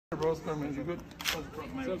Bro, man, you good?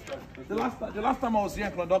 The last time I was here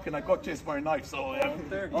in Clondalkin, I got chased by a knife. So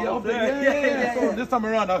yeah. So this time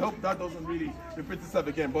around, I hope that doesn't really repeat itself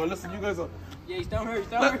again. But listen, you guys are. Yeah, he's down here.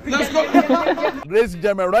 Let's go. Ladies and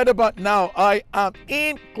gentlemen, right about now, I am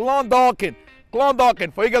in Clondalkin.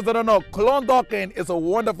 Clondalkin, for you guys that don't know, Clondalkin is a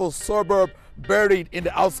wonderful suburb buried in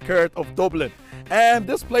the outskirts of Dublin. And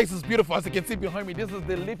this place is beautiful. As you can see behind me, this is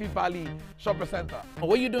the Leafy Valley Shopping Centre.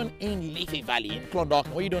 What are you doing in Leafy Valley in Clondalkin?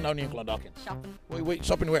 What are you doing down here in Clondalkin? Shopping. Wait,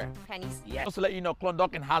 shopping where? Pennies. Yeah. Just to let you know,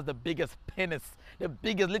 Clondalkin has the biggest penis.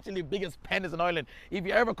 Literally biggest penis in Ireland. If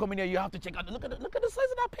you ever come in here, you have to check out. Look at the size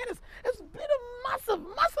of that penis. It's a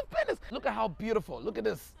massive penis. Look at how beautiful. Look at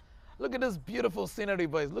this. Look at this beautiful scenery,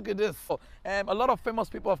 boys. Look at this. A lot of famous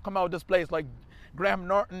people have come out of this place, like Graham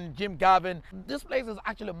Norton, Jim Gavin. This place is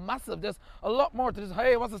actually massive. There's a lot more to this.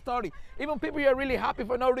 Hey, what's the story? Even people here are really happy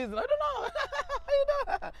for no reason. I don't know. How you know?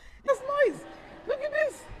 That's nice. Look at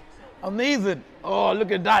this. Amazing. Oh,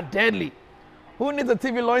 look at that. Deadly. Who needs a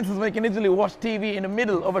TV license when you can easily watch TV in the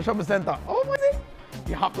middle of a shopping center? Oh my God.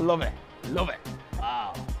 You have to love it. Love it.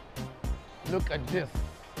 Wow. Look at this.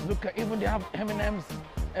 Look at, even they have M&M's,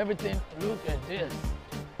 everything. Look at this.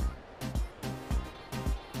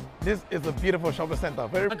 This is a beautiful shopping center.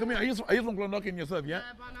 Come here, are you from Clondalkin yourself, yeah?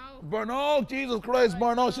 Bernal, Jesus Christ,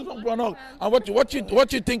 Bernal, she's from Clondalkin. And what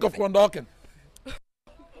you think of Clondalkin?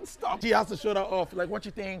 Stop. She has to show that off. Like, what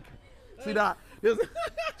you think? See that?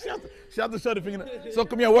 she has to show the finger. So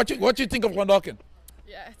come here, what you think of Clondalkin?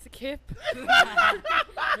 Yeah, it's a kip.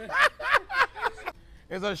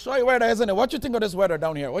 It's a showy weather, isn't it? What do you think of this weather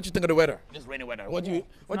down here? What do you think of the weather? This rainy weather.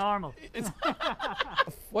 Normal.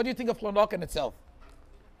 What do you think of Clondalkin itself?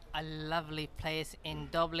 A lovely place in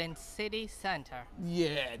Dublin city centre.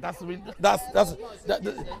 Yeah, that's come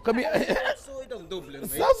here.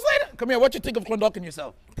 Come here. What do you think of Clondalkin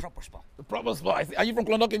yourself? Proper spot. The proper spot. Are you from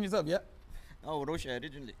Clondalkin yourself? Yeah. Oh, Russia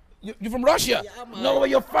originally. You from Russia? Yeah, man. No,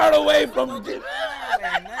 you're far away from. I'm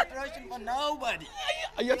not Russian for nobody.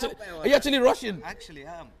 Are you actually Russian? Actually,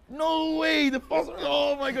 I am. No way. The first.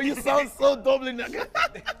 Oh my God, you sound so Dublin.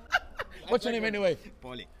 What's your name anyway?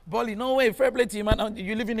 Polly. Bolly, no way. Fair play to you, man.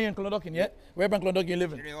 You living here in Clondalkin, yeah? Where in Clondalkin you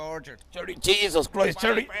living? Cherry Orchard. Cherry. Jesus Christ,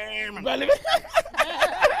 Cherry. Are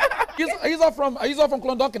you all from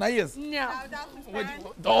Clondalkin? Are you? No.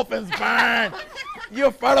 Dolphins Band.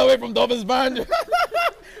 You're far away from Dolphins Band.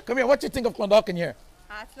 Come here. What you think of Clondalkin here?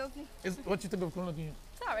 It's lovely. What you think of Clondalkin here?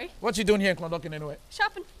 Sorry. What you doing here in Clondalkin anyway?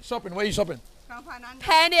 Shopping. Shopping. Where are you shopping?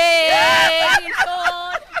 Pennies. Yeah.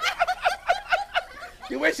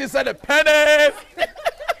 The way she said it, pennies.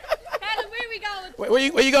 Helen, where are we going?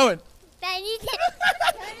 Where you going? Pennies.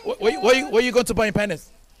 Where you going to buy in pennies?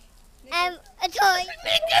 A toy.